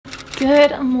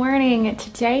Good morning.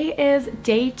 Today is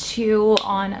day 2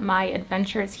 on my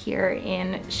adventures here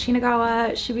in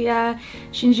Shinagawa, Shibuya,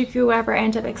 Shinjuku, wherever I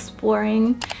end up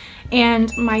exploring.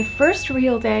 And my first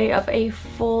real day of a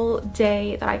full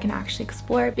day that I can actually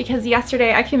explore, because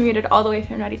yesterday I commuted all the way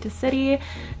from Narita City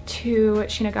to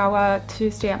Shinagawa to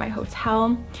stay at my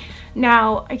hotel.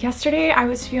 Now, yesterday I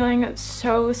was feeling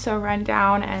so run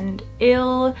down and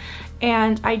ill,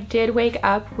 and I did wake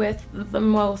up with the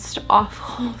most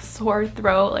awful sore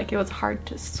throat. Like, it was hard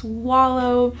to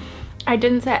swallow. I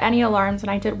didn't set any alarms, and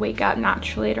I did wake up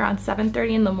naturally at around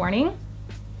 7:30 in the morning.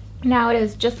 Now it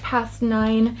is just past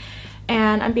 9,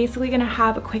 and I'm basically gonna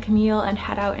have a quick meal and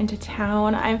head out into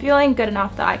town. I'm feeling good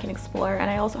enough that I can explore, and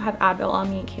I also have Advil on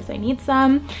me in case I need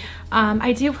some.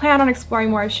 I do plan on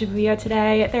exploring more of Shibuya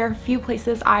today. There are a few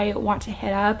places I want to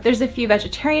hit up. There's a few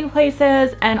vegetarian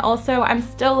places, and also I'm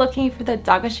still looking for the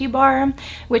Dagashi bar,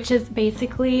 which is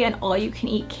basically an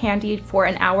all-you-can-eat candy for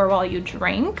an hour while you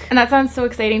drink. And that sounds so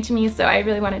exciting to me, so I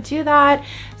really want to do that.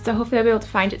 So hopefully I'll be able to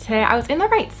find it today. I was in the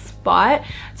right spot.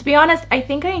 To be honest, I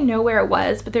think I know where it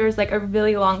was, but there was like a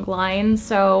really long line.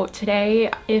 So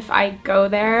today, if I go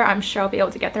there, I'm sure I'll be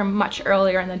able to get there much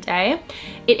earlier in the day.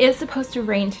 It is supposed to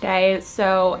rain today,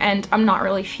 so, and I'm not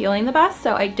really feeling the best,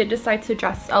 so I did decide to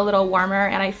dress a little warmer,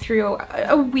 and I threw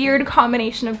a weird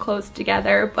combination of clothes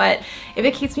together. But if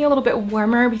it keeps me a little bit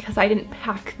warmer because I didn't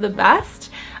pack the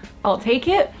best, I'll take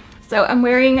it. So I'm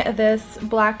wearing this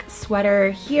black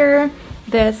sweater here,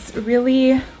 this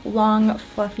really long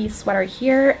fluffy sweater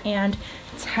here, and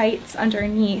tights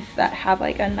underneath that have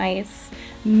like a nice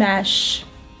mesh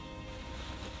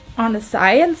on the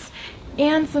sides,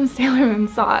 and some Sailor Moon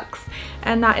socks.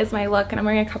 And that is my look. And I'm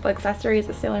wearing a couple accessories,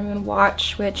 a Sailor Moon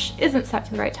watch, which isn't set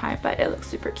to the right time, but it looks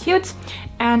super cute,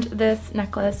 and this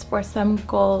necklace for some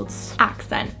gold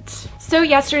accent. So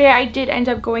yesterday I did end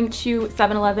up going to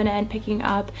 7-Eleven and picking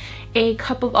up a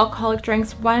couple of alcoholic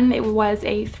drinks. One, it was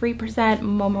a 3%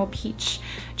 Momo Peach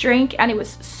drink, and it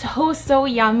was so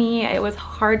yummy. It was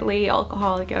hardly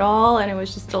alcoholic at all, and it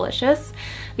was just delicious.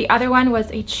 The other one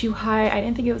was a Chuhai. I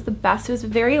didn't think it was the best. It was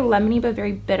very lemony but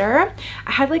very bitter.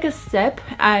 I had like a sip,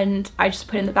 and I just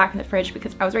put it in the back of the fridge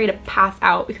because I was ready to pass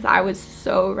out because I was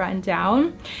so run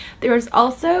down. There was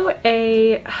also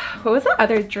a, what was the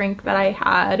other drink that I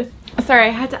had? Sorry, I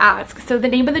had to ask. So the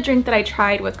name of the drink that I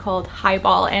tried was called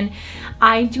Highball, and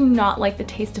I do not like the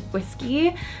taste of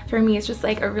whiskey. For me, it's just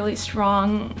like a really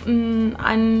strong,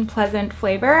 unpleasant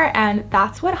flavor, and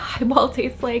that's what Highball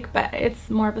tastes like, but it's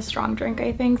more of a strong drink,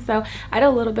 I think. So I had a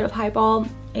little bit of Highball,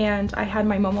 and I had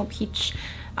my Momo Peach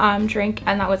drink,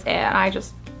 and that was it. And I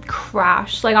just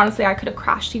crashed. Like, honestly, I could have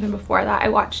crashed even before that. I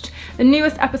watched the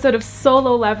newest episode of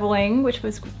Solo Leveling, which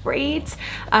was great,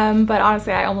 but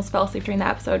honestly I almost fell asleep during the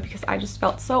episode because I just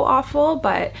felt so awful,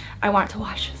 but I wanted to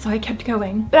watch, so I kept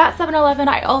going. But at 7-Eleven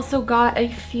I also got a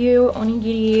few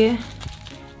onigiri,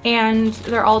 and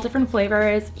they're all different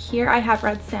flavors. Here I have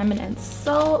red salmon and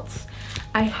salt,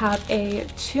 I have a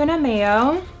tuna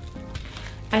mayo,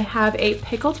 I have a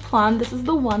pickled plum. This is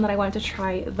the one that I wanted to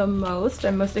try the most.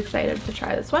 I'm most excited to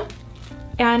try this one.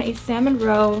 And a salmon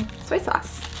roe soy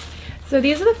sauce. So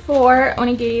these are the 4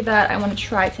 onigiri that I want to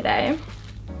try today.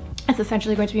 It's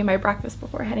essentially going to be my breakfast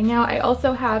before heading out. I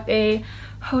also have a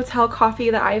hotel coffee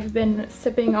that I've been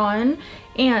sipping on,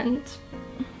 and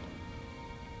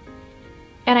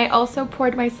I also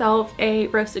poured myself a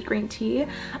roasted green tea.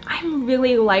 I'm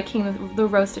really liking the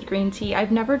roasted green tea.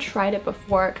 I've never tried it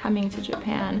before coming to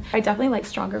Japan. I definitely like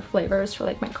stronger flavors for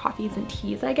like my coffees and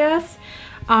teas, I guess.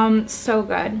 So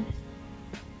good.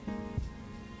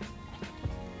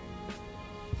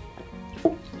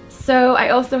 So I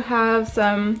also have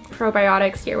some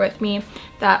probiotics here with me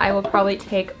that I will probably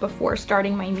take before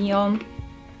starting my meal,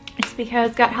 just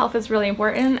because gut health is really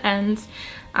important. And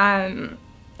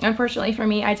unfortunately for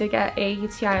me, I did get a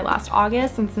UTI last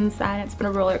August, and since then it's been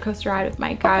a roller coaster ride with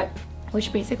my gut,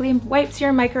 which basically wipes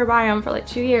your microbiome for like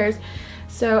 2 years.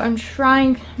 So I'm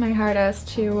trying my hardest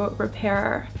to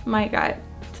repair my gut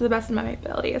to the best of my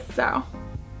abilities. So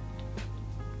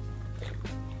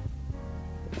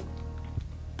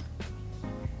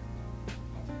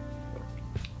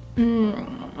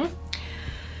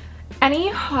any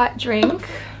hot drink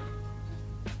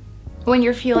when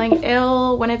you're feeling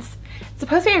ill, when it's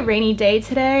supposed to be a rainy day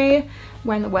today,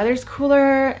 when the weather's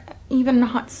cooler, even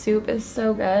hot soup is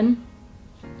so good.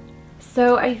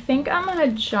 So I think I'm gonna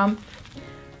jump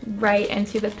right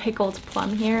into the pickled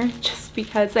plum here, just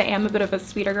because I am a bit of a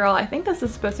sweeter girl. I think this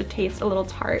is supposed to taste a little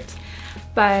tart,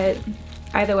 but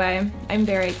either way, I'm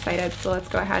very excited. So let's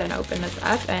go ahead and open this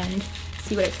up and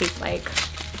see what it tastes like.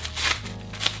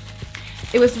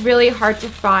 it was really hard to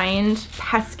find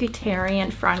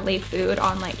pescatarian friendly food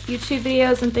on like YouTube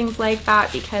videos and things like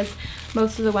that, because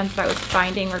most of the ones that I was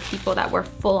finding were people that were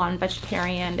full on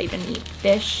vegetarian. They didn't eat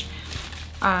fish.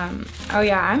 Oh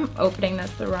yeah, I'm opening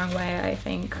this the wrong way, I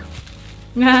think.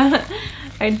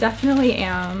 I definitely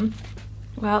am.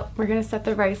 Well, we're gonna set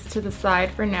the rice to the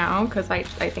side for now because I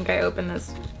think I opened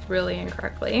this really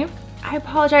incorrectly. I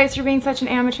apologize for being such an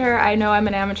amateur. I know I'm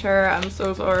an amateur. I'm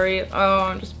so sorry. Oh,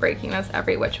 I'm just breaking this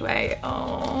every which way.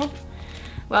 Oh.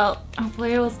 Well,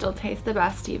 hopefully it will still taste the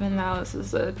best even though this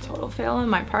is a total fail on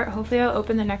my part. Hopefully I'll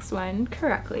open the next one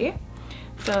correctly.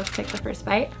 So let's take the first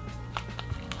bite.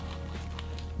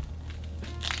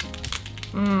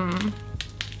 Mmm.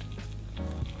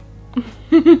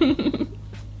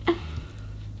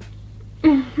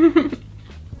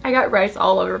 I got rice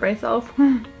all over myself.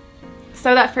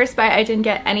 So that first bite I didn't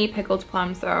get any pickled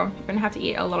plum, so you're gonna have to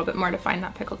eat a little bit more to find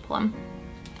that pickled plum.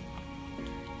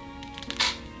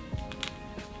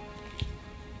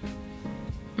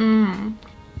 Mmm.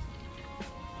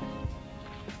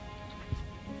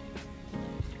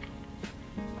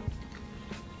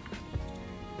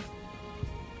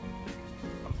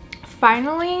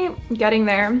 Finally getting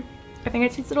there. I think I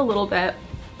tasted a little bit,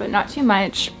 but not too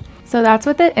much. So that's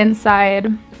what the inside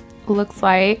looks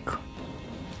like.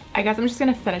 I guess I'm just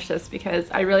gonna finish this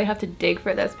because I really have to dig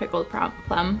for this pickled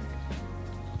plum.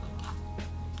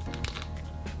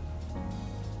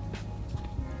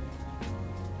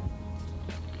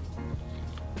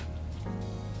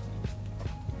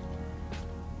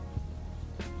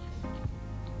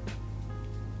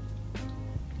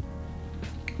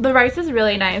 The rice is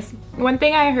really nice. One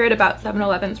thing I heard about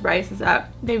 7-Eleven's rice is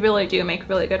that they really do make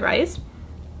really good rice.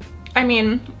 I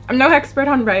mean, I'm no expert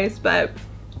on rice, but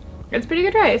it's pretty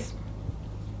good rice.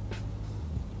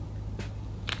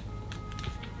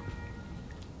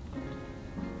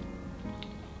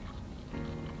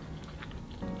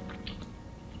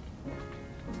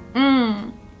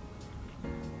 Mmm.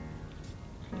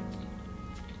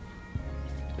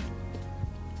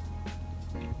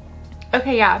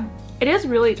 Okay, yeah. It is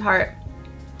really tart.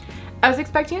 I was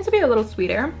expecting it to be a little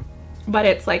sweeter, but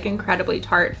it's like incredibly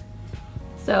tart.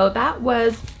 So that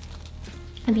was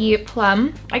the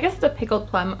plum. I guess it's a pickled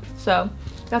plum, so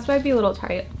that's why it'd be a little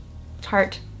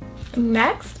tart.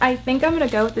 Next, I think I'm gonna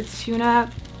go with the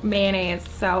tuna mayonnaise.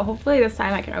 So hopefully this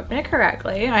time I can open it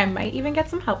correctly. I might even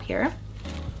get some help here.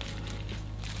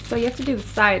 So you have to do the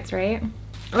sides, right?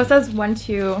 Oh, it says 1,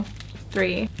 2,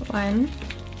 3. 1.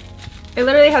 It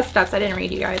literally has steps. I didn't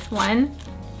read, you guys. 1.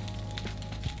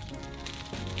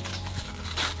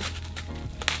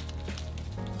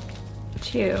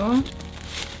 2.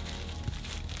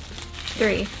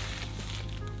 3.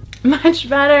 Much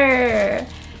better!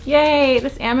 Yay!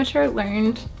 This amateur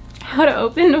learned how to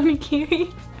open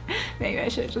onigiri. Maybe I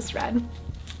should have just read.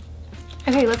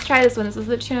 Okay, let's try this one. This is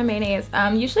the tuna mayonnaise.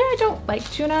 Usually I don't like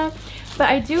tuna, but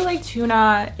I do like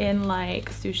tuna in like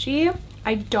sushi.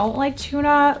 I don't like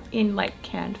tuna in like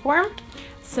canned form.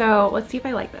 So let's see if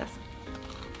I like this.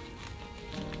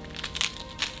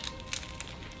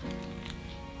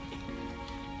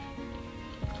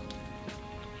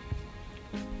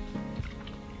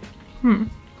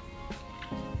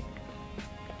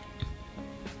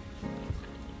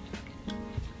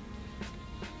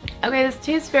 Okay, this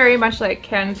tastes very much like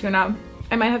canned tuna.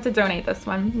 I might have to donate this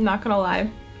one, I'm not gonna lie.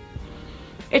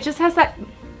 It just has that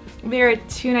very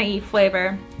tuna-y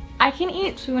flavor. I can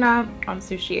eat tuna on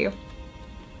sushi,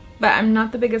 but I'm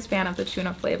not the biggest fan of the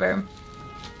tuna flavor.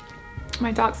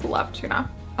 My dogs love tuna.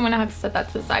 I'm gonna have to set that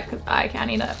to the side because I can't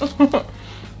eat it.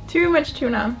 Too much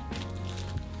tuna.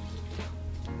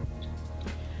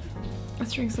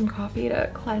 Let's drink some coffee to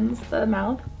cleanse the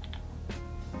mouth.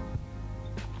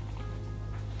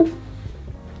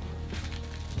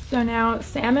 So now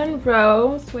salmon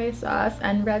roe, soy sauce,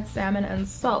 and red salmon and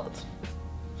salt.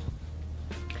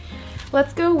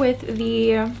 Let's go with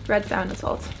the red salmon and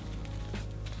salt.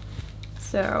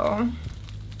 So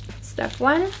step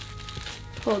 1,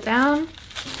 pull down,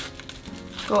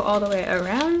 go all the way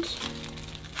around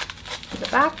to the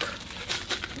back,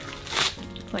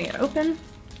 pulling it open.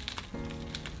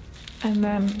 And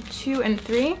then 2 and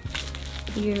 3,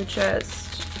 you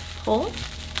just pull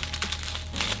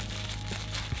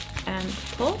and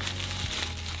pull.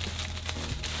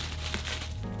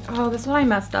 Oh, this one I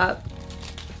messed up.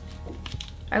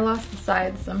 I lost the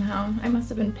sides somehow. I must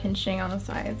have been pinching on the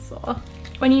sides. So.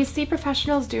 When you see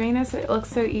professionals doing this, it looks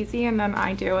so easy, and then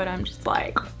I do it, I'm just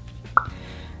like, all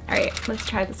right, let's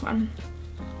try this one.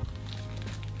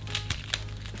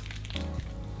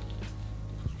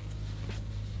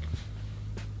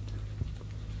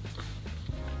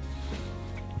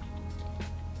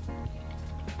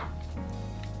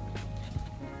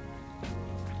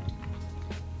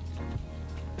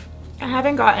 I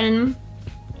haven't gotten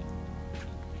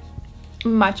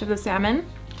much of the salmon,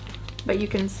 but you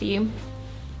can see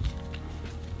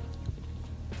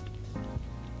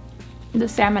the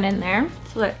salmon in there.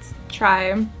 So let's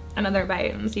try another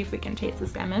bite and see if we can taste the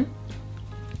salmon.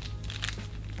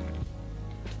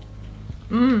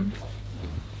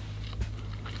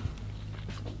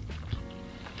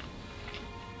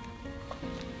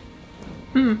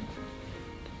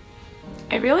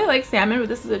 I really like salmon, but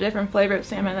this is a different flavor of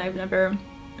salmon that I've never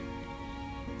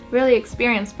really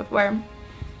experienced before.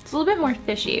 It's a little bit more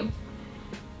fishy.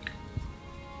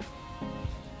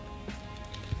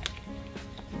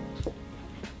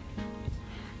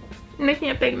 I'm making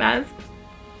a big mess.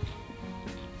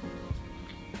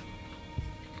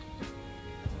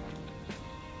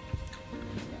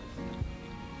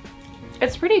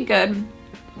 It's pretty good,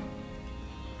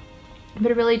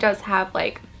 but it really does have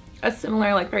like a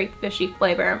similar, like very fishy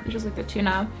flavor, just like the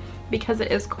tuna. Because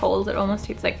it is cold, it almost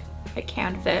tastes like a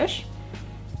canned fish.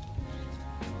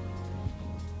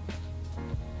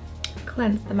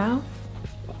 Cleanse the mouth.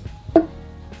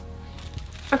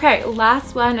 Okay,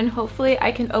 last one, and hopefully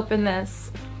I can open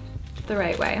this the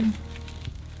right way.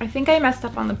 I think I messed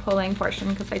up on the pulling portion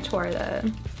because I tore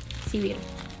the seaweed.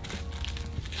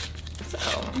 So,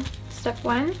 step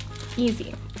one,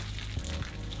 easy.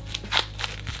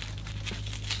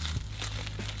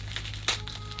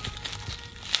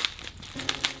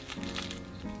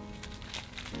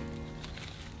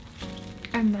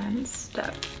 And then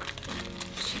step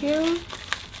two,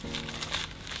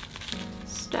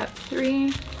 step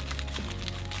three,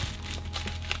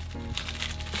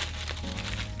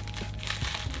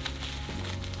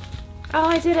 oh,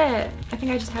 I did it! I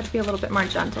think I just had to be a little bit more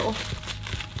gentle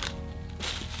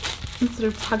instead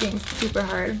of tugging super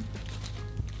hard.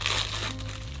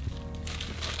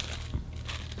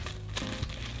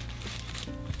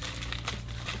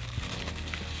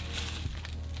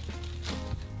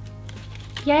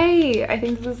 Yay! I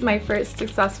think this is my first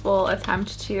successful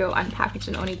attempt to unpackage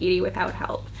an onigiri without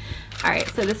help. Alright,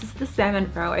 so this is the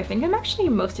salmon roe. I think I'm actually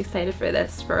most excited for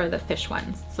this for the fish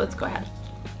ones. So let's go ahead.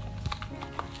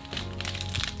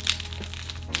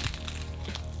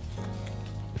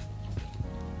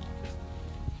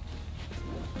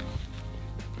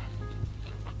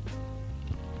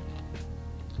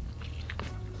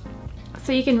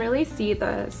 So you can really see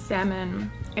the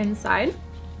salmon inside,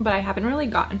 but I haven't really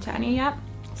gotten to any yet.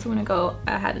 So I'm gonna go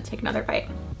ahead and take another bite.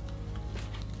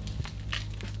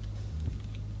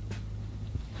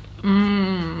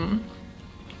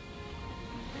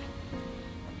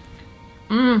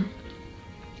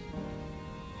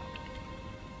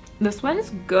 This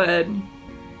one's good.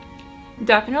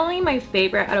 Definitely my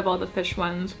favorite out of all the fish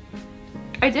ones.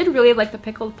 I did really like the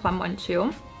pickled plum one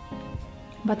too,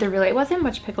 but there really wasn't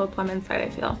much pickled plum inside, I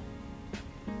feel.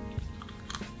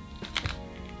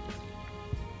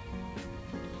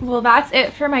 Well, that's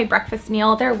it for my breakfast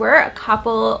meal. There were a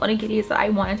couple onigiris that I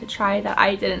wanted to try that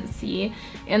I didn't see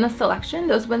in the selection.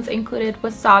 Those ones included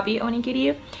wasabi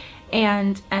onigiri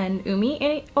and an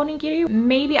umi onigiri.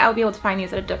 Maybe I'll be able to find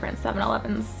these at a different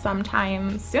 7-Eleven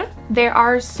sometime soon. There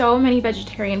are so many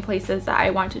vegetarian places that I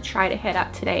want to try to hit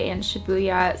up today in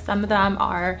Shibuya. Some of them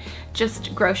are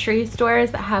just grocery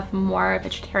stores that have more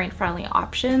vegetarian friendly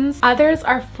options. Others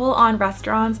are full-on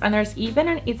restaurants, and there's even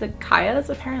an izakayas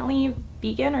apparently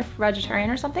vegan or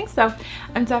vegetarian or something. So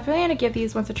I'm definitely gonna give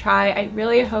these ones a try. I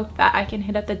really hope that I can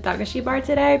hit up the Doggo bar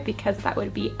today because that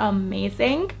would be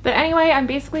amazing. But anyway, I'm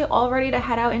basically all ready to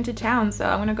head out into town, so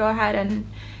I'm gonna go ahead and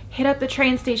hit up the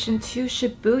train station to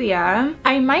Shibuya.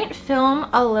 I might film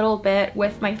a little bit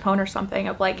with my phone or something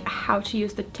of like how to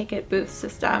use the ticket booth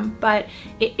system, but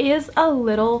it is a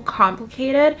little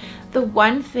complicated. The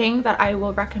one thing that I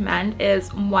will recommend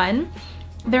is, one,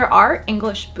 there are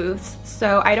English booths,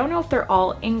 so I don't know if they're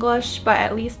all English, but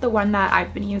at least the one that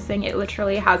I've been using, it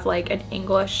literally has like an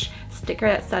English sticker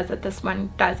that says that this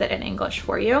one does it in English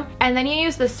for you. And then you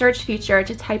use the search feature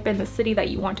to type in the city that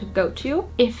you want to go to.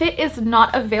 If it is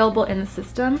not available in the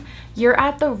system, you're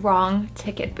at the wrong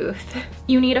ticket booth.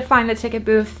 You need to find the ticket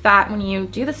booth that when you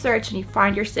do the search and you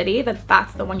find your city,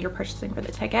 that's the one you're purchasing for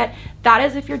the ticket. That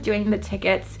is if you're doing the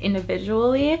tickets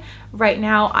individually. Right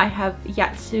now, I have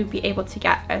yet to be able to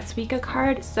get a Suica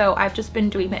card, so I've just been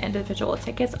doing the individual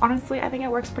tickets. Honestly, I think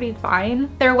it works pretty fine.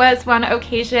 There was one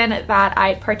occasion that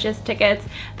I purchased tickets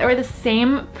that were the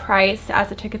same price as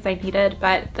the tickets I needed,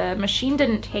 but the machine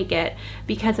didn't take it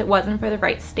because it wasn't for the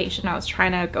right station. I was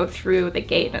trying to go through the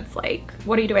gate and it's like,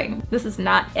 what are you doing? This is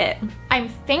not it. I'm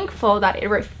thankful that it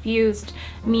refused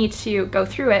me to go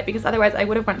through it, because otherwise I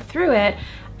would have went through it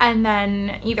and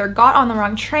then either got on the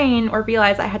wrong train or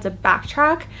realized I had to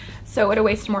backtrack, so it would have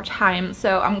wasted more time.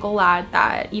 So I'm glad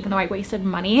that even though I wasted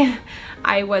money,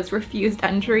 I was refused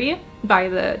entry by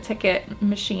the ticket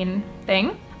machine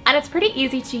thing. And it's pretty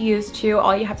easy to use too.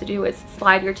 All you have to do is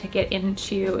slide your ticket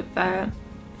into the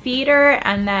feeder,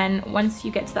 and then once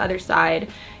you get to the other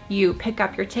side, you pick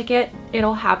up your ticket.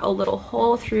 It'll have a little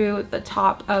hole through the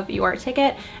top of your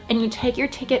ticket, and you take your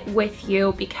ticket with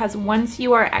you, because once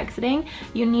you are exiting,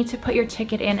 you need to put your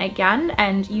ticket in again,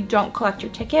 and you don't collect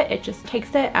your ticket, it just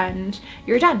takes it and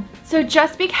you're done. So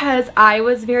just because I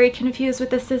was very confused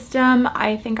with the system,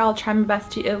 I think I'll try my best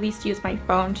to at least use my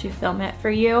phone to film it for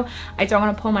you. I don't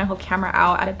want to pull my whole camera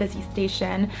out at a busy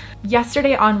station.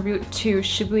 Yesterday en route to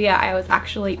Shibuya, I was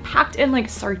actually packed in like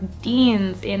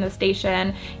sardines in the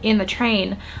station, in the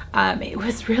train. It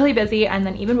was really busy, and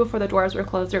then even before the doors were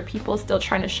closed, there were people still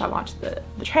trying to shove onto the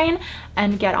train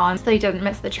and get on so they didn't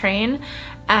miss the train.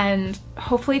 And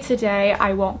hopefully today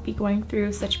I won't be going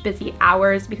through such busy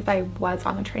hours, because I was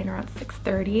on the train around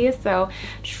 6:30, so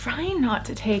trying not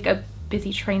to take a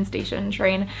busy train station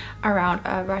train around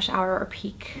a rush hour or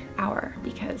peak hour,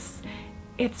 because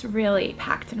it's really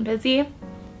packed and busy.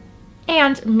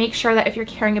 And make sure that if you're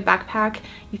carrying a backpack,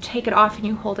 you take it off and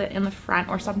you hold it in the front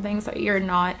or something, so you're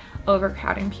not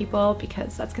overcrowding people,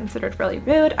 because that's considered really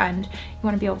rude, and you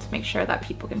want to be able to make sure that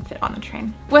people can fit on the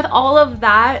train. With all of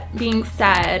that being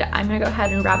said, I'm gonna go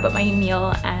ahead and wrap up my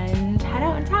meal and